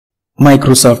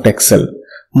Microsoft Excel.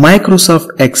 Microsoft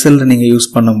Excel நீங்க use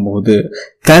பண்ணும்போது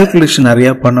calculation நிறைய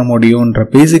பண்ண முடியும்ன்ற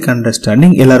basic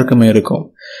understanding எல்லாருக்குமே இருக்கும்.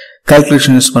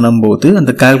 Calculation யூஸ் பண்ணும்போது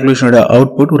அந்த calculationோட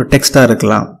output ஒரு டெக்ஸ்டா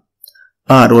இருக்கலாம்,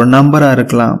 ஆர் ஒரு நம்பரா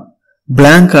இருக்கலாம்,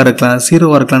 blank-ஆ இருக்கலாம்,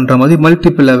 ஜீரோவா இருக்கலாம்ன்ற மாதிரி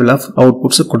multiple level of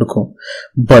outputs கொடுக்கும்.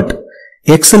 பட்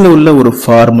Excel உள்ள ஒரு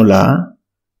ஃபார்முலா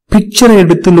பிக்சரை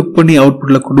எடுத்து லுக் பண்ணி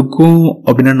அவுட்புட்ல கொடுக்கும்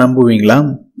அப்படின்னா நம்புவீங்களா?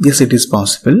 Yes, it is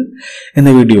possible. இந்த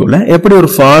வீடியோல எப்படி ஒரு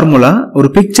ஃபார்முலா ஒரு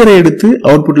பிக்சரை எடுத்து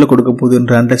அவுட்புட்ல கொடுக்க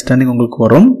போகுதுன்ற அண்டர்ஸ்டாண்டிங் உங்களுக்கு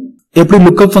வரும். எப்படி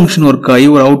லுக்கப் ஃபங்க்ஷன் ஒர்க் ஆகி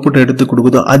ஒரு அவுட்புட் எடுத்து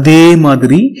கொடுக்குதோ அதே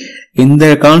மாதிரி இந்த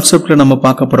கான்செப்ட்ல நம்ம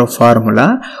பார்க்க போற ஃபார்முலா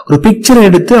ஒரு பிக்சரை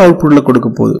எடுத்து அவுட்புட்ல கொடுக்க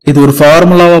போகுது. இது ஒரு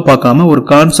ஃபார்முலாவா பார்க்காம ஒரு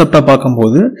கான்செப்டா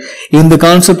பார்க்கும்போது இந்த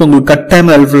கான்செப்ட் உங்களுக்கு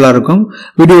கட்டாயமா ஹெல்ப்ஃபுல்லா இருக்கும்.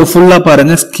 வீடியோ ஃபுல்லா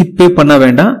பாருங்க, ஸ்கிப்பே பண்ண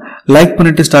வேண்டாம். லைக்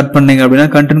பண்ணிட்டு ஸ்டார்ட் பண்ணீங்க அப்படின்னா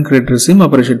கண்டென்ட் கிரியேட்டர்ஸையும்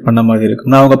அப்ரிஷியேட் பண்ண மாதிரி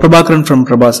இருக்கும். நான் உங்க பிரபாகரன் from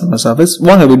Prabas MSOffice.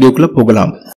 வாங்க வீடியோக்குள்ள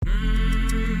போகலாம்.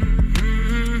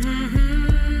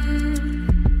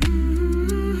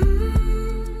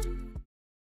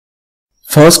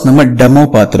 ஃபர்ஸ்ட் நம்ம டெமோ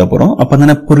பார்த்துட போறோம்.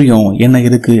 அப்பதானே புரியும் என்ன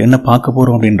இருக்கு, என்ன பார்க்க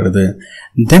போறோம் அப்படின்றது.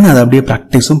 தென் அதை அப்படியே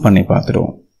ப்ராக்டிஸும் பண்ணி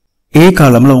பார்த்துடுவோம். ஏ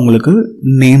காலம்ல உங்களுக்கு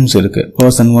நேம்ஸ் இருக்கு,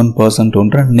 பர்சன் 1 பர்சன்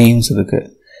 2ன்ற நேம்ஸ் இருக்கு.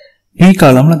 பி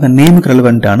காலம்ல அந்த நேமுக்கு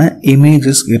ரெலவென்ட்டான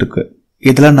இமேஜஸ் இருக்கு.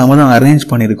 இதெல்லாம் நாம தான் அரேஞ்ச்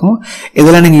பண்ணிருக்கோம்.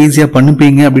 இதெல்லாம் நீங்க ஈஸியா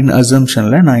பண்ணிப்பீங்க அப்படின்னு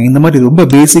அசம்ஷன்ல நான் இந்த மாதிரி ரொம்ப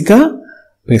பேசிக்கா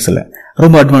பேசல,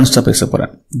 ரொம்ப அட்வான்ஸ்டா பேச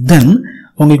போறேன். தென்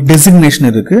உங்களுக்கு டெசிக்னேஷன்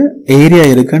இருக்கு, ஏரியா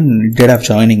இருக்கு, டேட் ஆஃப்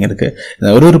ஜாயினிங் இருக்கு.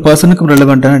 ஒரு பர்சனுக்கு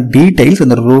ரெலவென்ட்டான டீடைல்ஸ்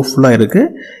அந்த ரோ ஃபுல்லா இருக்கு,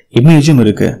 இமேஜும்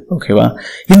இருக்கு. ஓகேவா?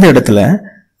 இந்த இடத்துல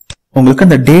உங்களுக்கு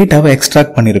அந்த டேட்டாவை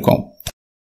எக்ஸ்ட்ராக்ட் பண்ணிருக்கோம்.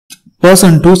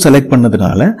 பர்சன் 2 செலக்ட்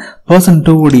பண்ணதுனால பர்சன்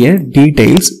 2 உடைய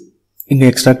டீடைல்ஸ் இங்க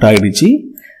எக்ஸ்ட்ராக்ட் ஆயிடுச்சு,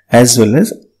 as well as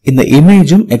இந்த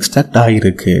இமேஜும் எக்ஸ்ட்ராக்ட்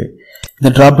ஆயிருக்கு. இந்த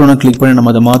டிராப் டவுனை கிளிக் பண்ணி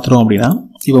நம்ம அதை மாத்துறோம் அப்படின்னா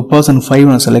இப்போ பர்சன்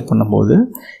 5 செலக்ட் பண்ணும்போது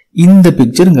இந்த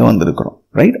பிக்சர் இங்க வந்திருக்கிறோம்,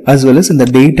 ரைட்? as well as இந்த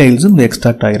டீடைல்ஸும்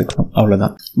எக்ஸ்ட்ராக்ட் ஆயிருக்கணும்,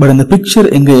 அவ்வளவுதான். பட் இந்த பிக்சர்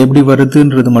எங்க எப்படி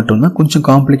வருதுன்றது மட்டும் தான் கொஞ்சம்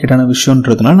காம்ப்ளிகேட்டான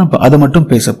விஷயம்ன்றதுனால நான் அதை மட்டும்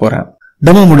பேச போறேன்.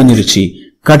 டெமோ முடிஞ்சிருச்சு,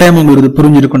 கட்டாயம் உங்களுக்கு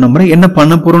புரிஞ்சிருக்கும் நம்புறேன். என்ன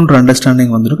பண்ண போறோம்ன்ற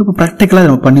அண்டர்ஸ்டாண்டிங் வந்திருக்கு. இப்போ பிராக்டிகலா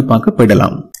நம்ம பண்ணி பார்க்க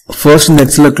போயிடலாம். ஃபர்ஸ்ட் இந்த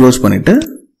எக்ஸலை க்ளோஸ் பண்ணிட்டு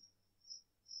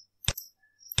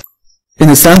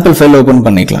இந்த சாம்பிள் ஃபைல் ஓபன்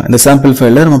பண்ணிக்கலாம். இந்த சாம்பிள்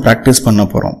ஃபைல நம்ம பிராக்டிஸ் பண்ண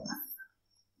போறோம்.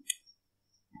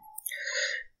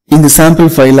 இந்த சாம்பிள்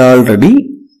ஃபைல ஆல்ரெடி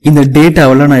இந்த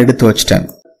டேட்டாவெல்லாம் நான் எடுத்து வச்சிட்டேன்.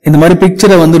 இந்த மாதிரி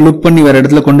பிக்சரை லுக் பண்ணி வேற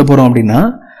இடத்துல கொண்டு போறோம் அப்படின்னா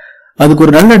அதுக்கு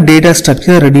ஒரு நல்ல டேட்டா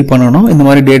ஸ்ட்ரக்சர் ரெடி பண்ணணும். இந்த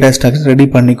மாதிரி டேட்டா ஸ்ட்ரக்சர் ரெடி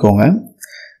பண்ணிக்கோங்க.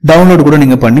 டவுன்லோட் கூட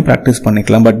நீங்க பண்ணி பிராக்டிஸ்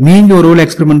பண்ணிக்கலாம். பட் நீங்க ஒரு வேளை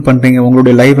எக்ஸ்பெரிமெண்ட் பண்றீங்க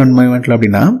உங்களுடைய லைவ் என்வாயன்மெண்ட்ல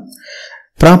அப்படின்னா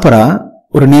ப்ராப்பரா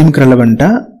ஒரு நேமுக்கு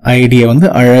ரெலவென்ட்டா ஐடியா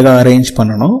அழகா அரேஞ்ச்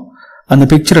பண்ணணும். அந்த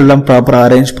பிக்சர் எல்லாம் ப்ராப்பரா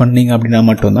அரேஞ்ச் பண்ணீங்க அப்படின்னா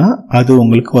மட்டும்தான் அது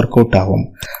உங்களுக்கு ஒர்க் அவுட் ஆகும்.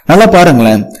 நல்லா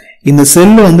பாருங்களேன், இந்த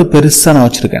செல்லு பெருசா நான்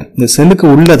வச்சிருக்கேன். இந்த செல்லுக்கு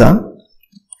உள்ளதான்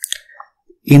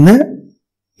இந்த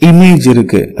இமேஜ்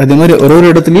இருக்கு. அதே மாதிரி ஒரு ஒரு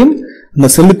இடத்துலயும் இந்த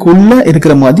செல்லுக்கு உள்ள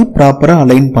இருக்கிற மாதிரி ப்ராப்பரா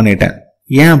அலைன் பண்ணிட்டேன்.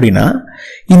 ஏன் அப்படின்னா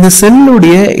இந்த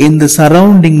செல்லுடைய இந்த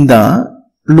சரௌண்டிங் தான்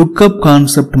லுக்கப்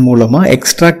கான்செப்ட் மூலமா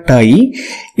எக்ஸ்ட்ராக்ட் ஆகி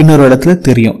இன்னொரு இடத்துல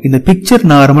தெரியும். இந்த பிக்சர்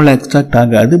நார்மலா எக்ஸ்ட்ராக்ட்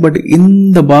ஆகாது. பட்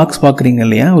இந்த பாக்ஸ் பாக்குறீங்க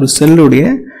இல்லையா, ஒரு செல்லுடைய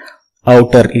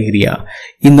அவுட்டர் ஏரியா,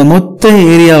 இந்த மொத்த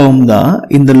ஏரியாவும் தான்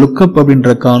இந்த லுக்கப்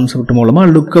அப்படின்ற கான்செப்ட் மூலமா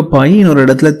லுக்கப் ஆகி இன்னொரு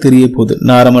இடத்துல தெரிய போகுது.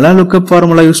 நார்மலா லுக்கப்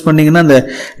ஃபார்முலா யூஸ் பண்ணீங்கன்னா அந்த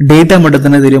டேட்டா மட்டும்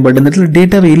தானே தெரியும். பட் இந்த இடத்துல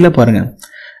டேட்டாவே இல்லை பாருங்க.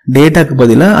 டேட்டாக்கு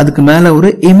பதிலா அதுக்கு மேல ஒரு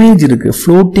இமேஜ் இருக்கு,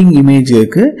 ஃப்ளோட்டிங் இமேஜ்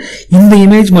இருக்கு. இந்த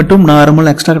இமேஜ் மட்டும்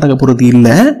நார்மலா எக்ஸ்ட்ராக்ட் ஆக போறது இல்ல,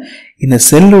 இந்த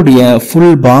செல்லுடைய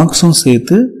ஃபுல் பாக்ஸும்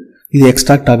சேர்த்து இது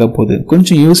எக்ஸ்ட்ராக்ட் ஆக போகுது.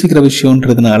 கொஞ்சம் யோசிக்கிற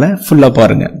விஷயம்ன்றதுனால ஃபுல்லா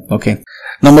பாருங்க. ஓகே,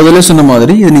 நான் முதல்ல சொன்ன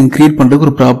மாதிரி இதை நீங்க கிரியேட் பண்றதுக்கு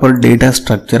ஒரு ப்ராப்பர் டேட்டா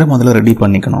ஸ்ட்ரக்சரை முதல்ல ரெடி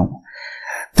பண்ணிக்கணும்.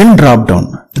 தென் டிராப் டவுன்.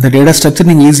 இந்த டேட்டா ஸ்ட்ரக்சர்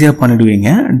நீங்க ஈஸியா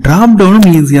பண்ணிடுவீங்க, டிராப் டவுனும்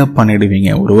ஈஸியா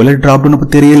பண்ணிடுவீங்க. ஒருவேளை டிராப் டவுன் இப்ப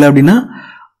தெரியல அப்படின்னா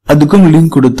அதுக்கும்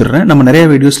லிங்க் கொடுத்துடுறேன். நம்ம நிறைய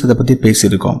வீடியோஸ்ல இதை பத்தி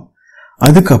பேசியிருக்கோம்.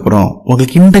 அதுக்கப்புறம்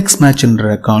உங்களுக்கு இண்டெக்ஸ்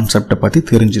மேட்ச்ன்ற கான்செப்டை பத்தி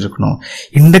தெரிஞ்சிருக்கணும்.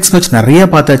 இண்டெக்ஸ் மேட்ச் நிறைய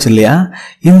பார்த்தாச்சு இல்லையா,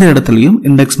 இந்த இடத்துலயும்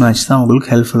இண்டெக்ஸ் மேட்ச் தான்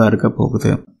உங்களுக்கு ஹெல்ப்ஃபுல்லா இருக்க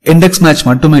போகுது. இண்டெக்ஸ் மேட்ச்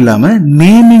மட்டும் இல்லாம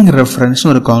நேமிங் ரெஃபரன்ஸ்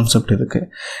ஒரு கான்செப்ட் இருக்கு.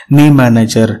 Name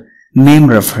manager, name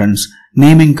reference,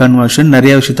 naming conversion,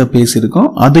 நிறைய விஷயத்த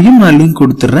பேசியிருக்கோம். அதையும் நான் லிங்க்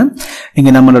கொடுத்துடுறேன்.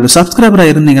 நீங்க நம்மளோட சப்ஸ்கிரைபரா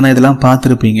இருந்தீங்கன்னா இதெல்லாம்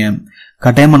பார்த்துருப்பீங்க.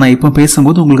 கட்டாயமா நான் இப்போ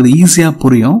பேசும்போது உங்களுக்கு ஈஸியா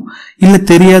புரியும். இல்ல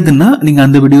தெரியாதுன்னா நீங்க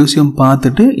அந்த வீடியோஸையும்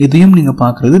பார்த்துட்டு இதையும் நீங்க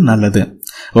பாக்குறது நல்லது.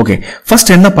 ஓகே,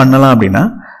 ஃபர்ஸ்ட் என்ன பண்ணலாம் அப்படின்னா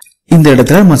இந்த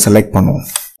இடத்துல நம்ம செலக்ட் பண்ணுவோம்.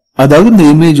 அதாவது இந்த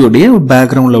இமேஜோடைய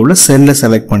பேக்ரவுண்ட்ல உள்ள செல்லை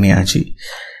செலக்ட் பண்ணியாச்சு.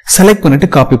 செலக்ட் பண்ணிட்டு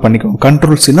காப்பி பண்ணிக்கோங்க.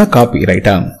 கண்ட்ரோல்-C காப்பி,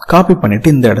 ரைட்டா? காப்பி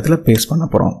பண்ணிட்டு இந்த இடத்துல பேஸ்ட் பண்ண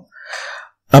போறோம்.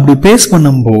 அப்படி பேஸ்ட்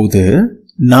பண்ணும்போது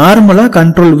நார்மலா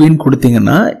கண்ட்ரோல்-V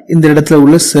கொடுத்தீங்கன்னா இந்த இடத்துல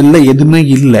உள்ள செல்ல எதுவுமே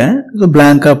இல்லை,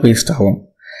 பிளாங்கா பேஸ்ட் ஆகும்.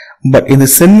 பட் இந்த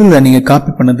செல்லில் நீங்க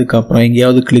காப்பி பண்ணதுக்கு அப்புறம்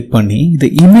எங்கேயாவது கிளிக் பண்ணி இதை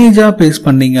இமேஜா பேஸ்ட்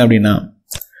பண்ணீங்க அப்படின்னா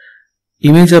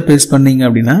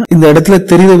இந்த இடத்துல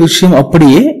தெரியுற விஷயம்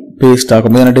அப்படியே பேஸ்ட்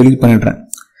ஆகும். இதை நான் டெலீட் பண்ணிடுறேன்.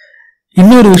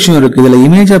 இன்னொரு விஷயம் இருக்கு, இதுல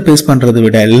இமேஜா பேஸ்ட் பண்றதை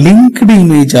விட லிங்க்டு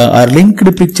இமேஜா ஆர்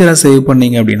லிங்க்டு பிக்சரா சேவ்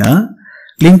பண்ணீங்க அப்படின்னா,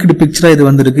 லிங்க்டு பிக்சரா இது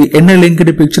வந்திருக்கு. என்ன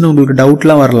லிங்க்டு பிக்சர் உங்களுக்கு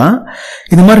டவுட்லாம் வரலாம்.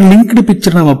 இந்த மாதிரி லிங்க்டு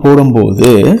பிக்சர் நம்ம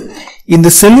போடும்போது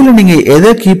இந்த செல்லில் நீங்க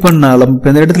எதை கீப் பண்ணாலும்,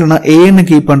 இப்ப இந்த இடத்துல நான் ஏன்னு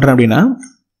கீப் பண்றேன் அப்படின்னா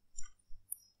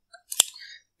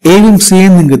ஏவும்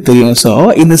சேர்ந்து இங்க தெரியும். சோ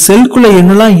இந்த செல்குள்ள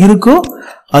என்னெல்லாம் இருக்கோ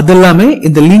அதெல்லாமே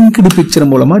இந்த லிங்க்டு பிக்சர்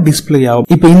மூலமா டிஸ்பிளே ஆகும்.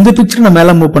 இப்ப இந்த பிக்சர் நான்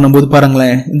மேல மூவ் பண்ணும்போது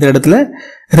பாருங்களேன், இந்த இடத்துல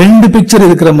 2 பிக்சர்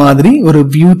இருக்கிற மாதிரி ஒரு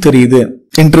வியூ தெரியுது.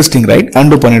 Interesting right?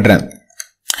 அன்டு பண்ணிடுறேன்.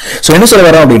 சோ என்ன சொல்ல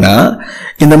வரோம் அப்படின்னா,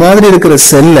 இந்த மாதிரி இருக்கிற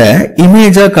செல்ல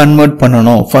இமேஜா கன்வெர்ட்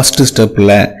பண்ணணும். ஃபர்ஸ்ட்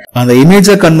ஸ்டெப்ல அந்த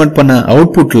இமேஜா கன்வெர்ட் பண்ண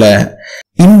அவுட்புட்ல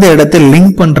இந்த இடத்தை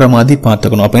லிங்க் பண்ற மாதிரி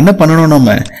பார்த்துக்கணும். அப்ப என்ன பண்ணணும்,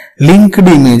 நம்ம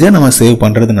லிங்க்டு இமேஜை நம்ம சேவ்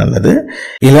பண்றது நல்லது.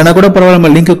 இல்லைன்னா கூட பரவாயில்ல,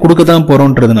 நம்ம லிங்க் கொடுக்க தான்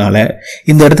போறோம்ன்றதுனால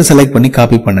இந்த இடத்தை செலக்ட் பண்ணி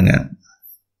காப்பி பண்ணுங்க.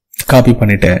 காப்பி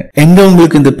பண்ணிட்டு எங்க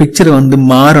உங்களுக்கு இந்த பிக்சர் வந்து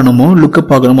மாறணுமோ,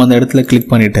 லுக்கப் ஆகணுமோ அந்த இடத்துல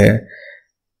கிளிக் பண்ணிட்டு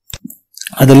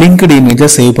அதை லிங்க்டு இமேஜா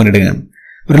சேவ் பண்ணிடுங்க.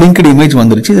 ஒரு லிங்க்டு இமேஜ்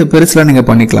வந்துருச்சு. இதை பெருசுலாம் நீங்க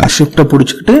பண்ணிக்கலாம். ஷிஃப்ட்டை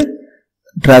பிடிச்சிக்கிட்டு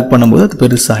ட்ராக் பண்ணும்போது அது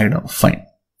பெருசாகிடும். ஃபைன்.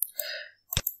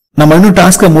 நம்ம இன்னும்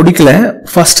டாஸ்கை முடிக்கல,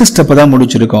 ஃபர்ஸ்ட் ஸ்டெப் தான்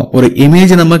முடிச்சிருக்கோம். ஒரு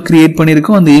இமேஜ் நம்ம கிரியேட்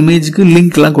பண்ணிருக்கோம், அந்த இமேஜுக்கு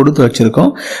லிங்க் எல்லாம் கொடுத்து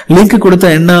வச்சிருக்கோம். லிங்க் கொடுத்தா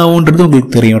என்ன ஆகும்ன்றது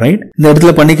உங்களுக்கு தெரியும் ரைட்? இந்த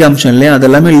இடத்துல பண்ணி காமிச்சோம் இல்லையா,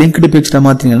 அதெல்லாமே லிங்க்டு பிக்சரை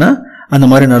மாத்தீங்கன்னா அந்த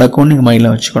மாதிரி நடக்கும்னு நீங்க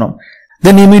மைண்ட்ல வச்சுக்கணும்.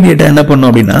 தென் இமீடியட்டா என்ன பண்ணும்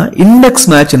அப்படின்னா, இண்டெக்ஸ்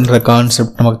மேட்ச் என்ற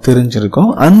கான்செப்ட் நமக்கு தெரிஞ்சிருக்கும்.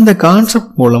 அந்த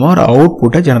கான்செப்ட் மூலமா ஒரு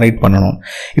அவுட்புட்டை ஜெனரேட் பண்ணணும்.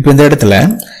 இப்போ இந்த இடத்துல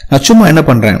நான் சும்மா என்ன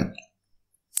பண்றேன்,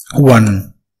 1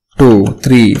 2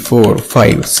 3 4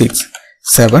 5 6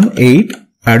 7 8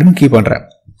 அப்படின்னு கீ பண்றேன்.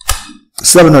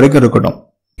 7 வரைக்கும் இருக்கட்டும்.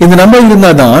 இந்த நம்பர்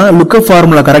இருந்தாதான் லுக்கப்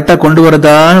ஃபார்முலா கரெக்டா கொண்டு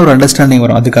வரதான்னு ஒரு அண்டர்ஸ்டாண்டிங்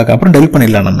வரும். அதுக்காக அப்புறம் டெலிட்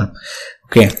பண்ணிடலாம் நம்ம.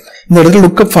 ஓகே, இந்த இடத்துல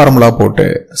லுக்கப் ஃபார்முலா போட்டு,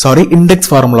 இண்டெக்ஸ்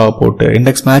ஃபார்முலாவை போட்டு,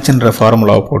 இண்டெக்ஸ் மேட்ச் என்ற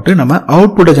ஃபார்முலாவை போட்டு நம்ம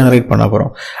அவுட்புட்டை ஜெனரேட் பண்ண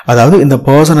போறோம். அதாவது இந்த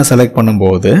பர்சனை செலக்ட்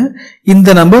பண்ணும்போது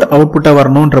இந்த நம்பர் அவுட்புட்டா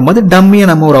வரணும்ன்ற மாதிரி டம்மியை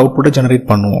நம்ம ஒரு அவுட்புட்டை ஜெனரேட்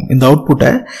பண்ணுவோம். இந்த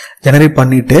அவுட்புட்டை ஜெனரேட்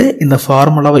பண்ணிட்டு இந்த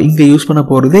ஃபார்முலாவை இங்க யூஸ் பண்ண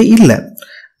போறதே இல்லை,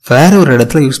 வேற ஒரு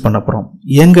இடத்துல யூஸ் பண்ண போறோம்.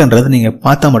 எங்கன்றது நீங்க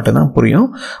பார்த்தா மட்டும்தான் புரியும்.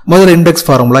 முதல்ல இண்டெக்ஸ்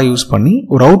ஃபார்முலா யூஸ் பண்ணி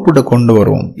ஒரு அவுட்புட்டை கொண்டு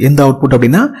வருவோம். எந்த அவுட்புட்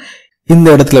அப்படின்னா இந்த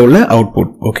இடத்துல உள்ள அவுட்புட்.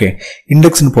 ஓகே,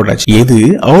 இண்டெக்ஸ்னு போட்டாச்சு. எது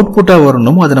அவுட்புட்டா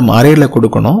வரணுமோ அதை நம்ம அரேல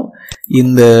கொடுக்கணும்.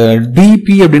 இந்த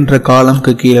டிபி அப்படின்ற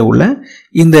காலம்க்கு கீழே உள்ள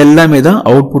இந்த எல்லாமே தான்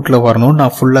அவுட்புட்ல வரணும்.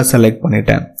 நான் ஃபுல்லா செலக்ட்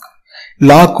பண்ணிட்டேன்,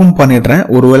 லாக்கும் பண்ணிடுறேன்.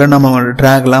 ஒருவேளை நம்ம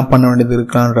ட்ராக் எல்லாம் பண்ண வேண்டியது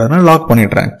இருக்கான்றதுனால லாக்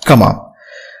பண்ணிடுறேன். கமா.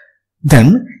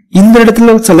 தென் இந்த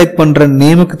இடத்துல செலக்ட் பண்ற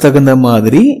நேமுக்கு தகுந்த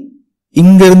மாதிரி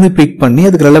இங்க இருந்து பிக் பண்ணி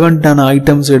அதுக்கு ரெலவெண்டான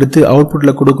ஐட்டம்ஸ் எடுத்து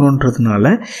அவுட்புட்ல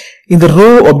கொடுக்கணும்ன்றதுனால இந்த ரோ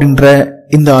அப்படின்ற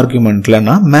இந்த ஆர்குமெண்ட்ல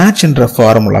நான் மேட்ச் என்ற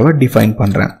ஃபார்முலாவை டிஃபைன்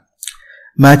பண்றேன்.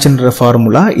 மேட்ச் என்ற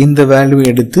ஃபார்முலா இந்த வேல்யூ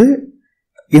எடுத்து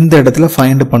இந்த இடத்துல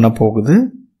ஃபைண்ட் பண்ண போகுது.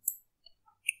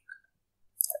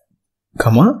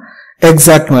 கமா,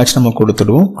 எக்ஸாக்ட் மேட்ச் நம்ம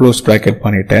கொடுத்துடுவோம். க்ளோஸ் பிராக்கெட்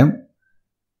பண்ணிட்டேன்.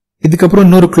 இதுக்கப்புறம்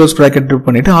இன்னொரு க்ளோஸ் பிராக்கெட்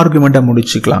பண்ணிட்டு ஆர்குமெண்டா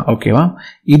முடிச்சுக்கலாம். ஓகேவா,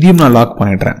 இதையும் நான் லாக்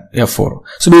பண்ணிடுறேன் F4.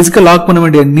 ஸோ பேசிக்கா லாக் பண்ண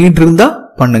வேண்டிய நீட் இருந்தா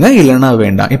பண்ணுங்க, இல்லைன்னா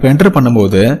வேண்டாம். இப்போ என்டர்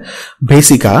பண்ணும்போது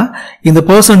பேசிக்கா இந்த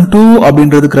பர்சன் 2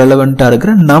 அப்படின்றதுக்கு ரெலவெண்டா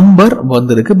இருக்கிற நம்பர்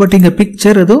வந்திருக்கு. பட் இங்க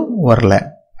பிக்சர் எதுவும் வரல.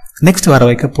 நெக்ஸ்ட் வர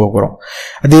வைக்க போகிறோம்.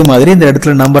 அதே மாதிரி இந்த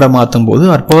இடத்துல நம்பரை மாற்றும் போது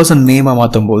ஒரு பர்சன் நேமா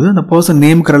மாற்றும் போது அந்த பர்சன்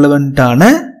நேமுக்கு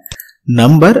ரெலவெண்டான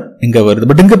நம்பர் இங்க வருது.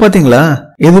 பட் இங்க பாத்தீங்களா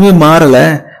எதுவுமே மாறல.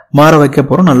 மாற வைக்க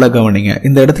போறோம். நல்லா கவனிங்க.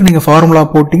 இந்த இடத்துல நீங்க ஃபார்முலா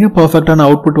போட்டீங்க, பெர்ஃபெக்டான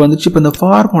அவுட்புட் வந்துச்சு. இப்போ இந்த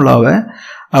ஃபார்முலாவை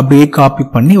அப்படியே காப்பி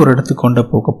பண்ணி ஒரு இடத்துக்கு கொண்டு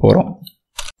போக போறோம்.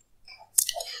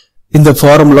 இந்த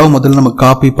ஃபார்முலாவை முதல்ல நம்ம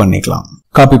காப்பி பண்ணிக்கலாம்.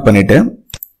 காப்பி பண்ணிட்டு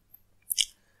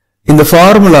இந்த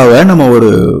ஃபார்முலாவை நம்ம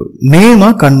ஒரு நேமா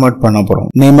கன்வெர்ட் பண்ண போறோம்.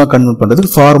 நேமா கன்வெர்ட்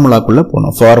பண்றதுக்கு ஃபார்முலாக்குள்ள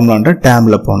போகணும். ஃபார்முலான்ற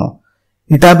டேப்ல போகணும்.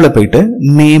 இந்த டேப்ல போயிட்டு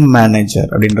நேம் மேனேஜர்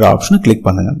அப்படின்ற ஆப்ஷனை கிளிக்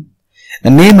பண்ணுங்க.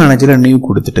 நேம் மேனேஜர்ல நியூ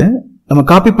கொடுத்துட்டு நம்ம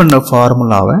காப்பி பண்ண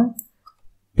ஃபார்முலாவை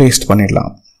பேஸ்ட் பண்ணிடலாம்.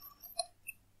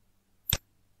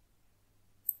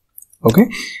 ஓகே,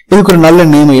 இதுக்கு ஒரு நல்ல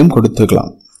நேமையும் கொடுத்துக்கலாம்.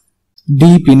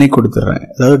 டிபின்னு கொடுத்துறேன்.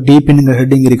 அதாவது டிபின்னு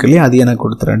ஹெட்டிங் இருக்கு இல்லையா, அது எனக்கு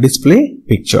கொடுத்துறேன். Display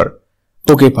picture.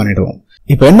 ஓகே பண்ணிடுவோம்.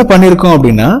 இப்போ என்ன பண்ணிருக்கோம்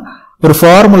அப்படின்னா ஒரு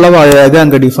ஃபார்முலாவை அழகாக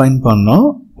அங்க டிஃபைன் பண்ணோம்.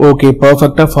 ஓகே,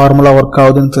 பர்ஃபெக்டா ஃபார்முலா ஒர்க்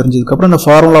ஆகுதுன்னு தெரிஞ்சதுக்கு அப்புறம் அந்த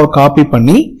ஃபார்முலாவை காப்பி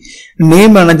பண்ணி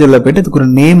நேம் மேனேஜர்ல போயிட்டு இதுக்கு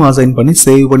ஒரு நேம் அசைன் பண்ணி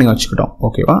சேவ் பண்ணி வச்சுக்கிட்டோம்.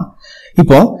 ஓகேவா,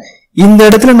 இப்போ இந்த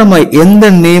இடத்துல நம்ம எந்த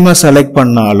நேமை செலக்ட்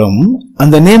பண்ணாலும்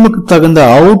அந்த நேமுக்கு தகுந்த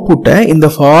அவுட்புட்டை இந்த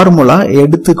ஃபார்முலா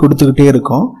எடுத்து கொடுத்துக்கிட்டே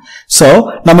இருக்கும். சோ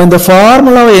நம்ம இந்த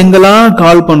ஃபார்முலாவை எங்கெல்லாம்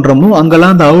கால் பண்றோமோ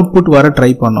அங்கெல்லாம் அந்த அவுட்புட் வர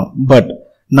ட்ரை பண்ணோம். பட்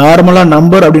நார்மலா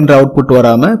நம்பர் அப்படின்ற அவுட்புட்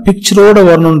வராம பிக்சரோட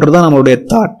வரணும்ன்றதான் நம்மளுடைய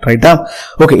தாட், ரைட்டா?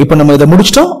 ஓகே, இப்போ நம்ம இதை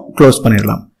முடிச்சிட்டோம், க்ளோஸ்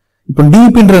பண்ணிடலாம். இப்போ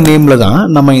டீப்ன்ற நேம்ல தான்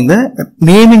நம்ம இந்த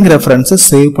நேமிங் ரெஃபரன்ஸை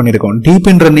சேவ் பண்ணிருக்கோம்.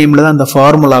 டீப்ன்ற நேம்ல தான் அந்த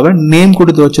ஃபார்முலாவை நேம்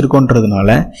கொடுத்து வச்சிருக்கோன்றதுனால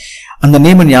அந்த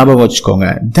நேமை ஞாபகம் வச்சுக்கோங்க.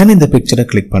 தென் இந்த பிக்சரை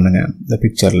கிளிக் பண்ணுங்க. இந்த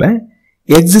பிக்சர்ல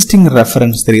எக்ஸிஸ்டிங்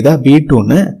ரெஃபரன்ஸ் தெரியுதா,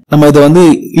 B2ன்னு. நம்ம இதை வந்து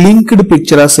லிங்க்டு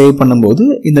பிக்சரா சேவ் பண்ணும்போது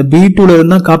இந்த B2ல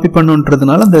இருந்தா காப்பி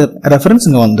பண்ணுன்றதுனால அந்த ரெஃபரன்ஸ்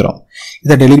இங்க வந்துடும்.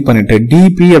 இதை டெலீட் பண்ணிட்டு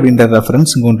டிபி அப்படின்ற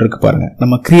ரெஃபரன்ஸ் இங்க ஒன்று இருக்கு பாருங்க,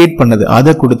 நம்ம கிரியேட் பண்ணது.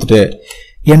 அதை கொடுத்துட்டு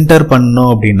என்டர்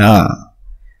பண்ணோம் அப்படின்னா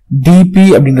டிபி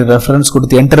அப்படின்ற ரெஃபரன்ஸ்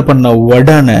கொடுத்து என்டர் பண்ண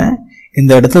உடனே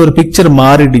இந்த இடத்துல ஒரு பிக்சர்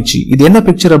மாறிடுச்சு. இது என்ன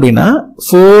பிக்சர் அப்படின்னா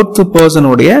 4th person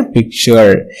உடைய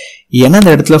பிக்சர். ஏன்னா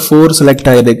இந்த இடத்துல 4 செலக்ட்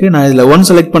ஆயிருக்கு. நான் இதுல 1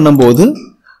 செலக்ட் பண்ணும்போது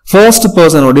ஃபர்ஸ்ட்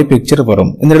பர்சன் உடைய பிக்சர்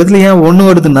வரும். இந்த இடத்துல ஏன் 1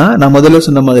 வருதுன்னா, நான் முதல்ல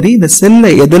சொன்ன மாதிரி இந்த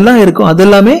செல்ல எதெல்லாம் இருக்கோ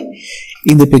அதெல்லாமே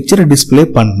இந்த பிக்சரை டிஸ்பிளே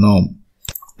பண்ணணும்.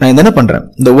 நான் என்ன பண்றேன்,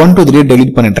 இந்த 1 2 3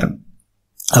 டெலீட் பண்ணிடுறேன்.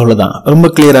 அவ்வளவுதான். ரொம்ப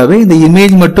கிளியராகவே இந்த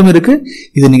இமேஜ் மட்டும் இருக்கு.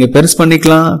 இதை நீங்க பெருசு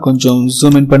பண்ணிக்கலாம், கொஞ்சம்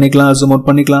ஜூம் இன் பண்ணிக்கலாம், ஜூம் அவுட்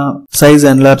பண்ணிக்கலாம், சைஸ்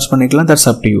என்லார்ஜ் பண்ணிக்கலாம். That's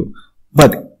up to you.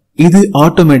 But இது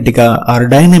ஆட்டோமேட்டிக்கா ஆர்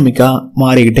டைனமிக்கா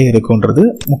மாறிக்கிட்டே இருக்கும்ன்றது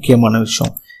முக்கியமான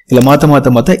விஷயம். இதுல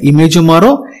மாத்த இமேஜும்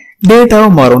மாறும்,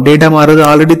 டேட்டாவும் மாறும். டேட்டா மாறுறது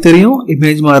ஆல்ரெடி தெரியும்,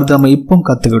 இமேஜ் மாறுறது நம்ம இப்போ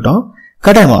கத்துக்கிட்டோம்.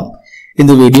 கட்டாயமா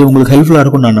இந்த வீடியோ உங்களுக்கு ஹெல்ப்ஃபுல்லா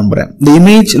இருக்கும் நான் நம்புறேன். இந்த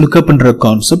இமேஜ் லுக்கப்ன்ற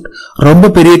கான்செப்ட்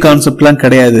ரொம்ப பெரிய கான்செப்ட்லாம்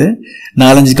கிடையாது.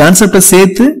 4-5 கான்செப்டை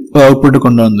சேர்த்து அவுட்புட்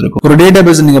கொண்டு வந்திருக்கும். ஒரு டேட்டா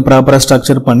பேஸ் நீங்க ப்ராப்பரா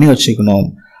ஸ்ட்ரக்சர் பண்ணி வச்சுக்கணும்.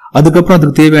 அதுக்கப்புறம்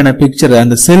அதுக்கு தேவையான பிக்சரை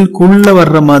அந்த செல்குள்ள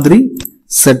வர்ற மாதிரி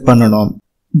செட் பண்ணணும்.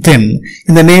 தென்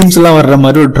இந்த நேம்ஸ் எல்லாம் வர்ற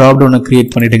மாதிரி ஒரு டிராப் டவுனை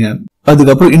கிரியேட் பண்ணிடுங்க.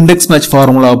 அதுக்கப்புறம் இண்டெக்ஸ் மேட்ச்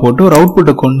ஃபார்முலாவை போட்டு ஒரு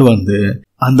அவுட்புட்டை கொண்டு வந்து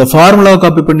அந்த ஃபார்முலாவை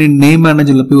காப்பி பண்ணி நேம்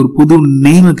மேனேஜர்ல போய் ஒரு புது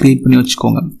நேமை கிரியேட் பண்ணி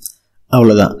வச்சுக்கோங்க.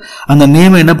 அவ்வளவுதான். அந்த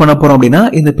நேம் என்ன பண்ண போறோம் அப்படின்னா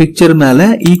இந்த பிக்சர் மேல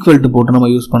ஈக்குவல் டு போட்டு நம்ம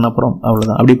யூஸ் பண்ண போறோம்.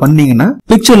 அவ்வளவுதான். அப்படி பண்ணீங்கன்னா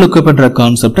பிக்சர் லுக்கப் பண்ற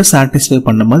கான்செப்டை சாட்டிஸ்ஃபை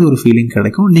பண்ண மாதிரி ஒரு ஃபீலிங்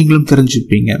கிடைக்கும். நீங்களும்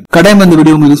தெரிஞ்சுப்பீங்க. கட்டாயமா இந்த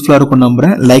வீடியோ உங்களுக்கு யூஸ்ஃபுல்லா இருக்கும்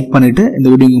நம்புறேன். லைக் பண்ணிட்டு இந்த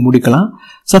வீடியோ முடிக்கலாம்.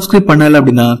 சப்ஸ்கிரைப் பண்ணல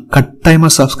அப்படின்னா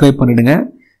கட்டாயமா சப்ஸ்கிரைப் பண்ணிடுங்க.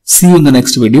 See you in the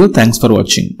next video. Thanks for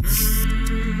watching.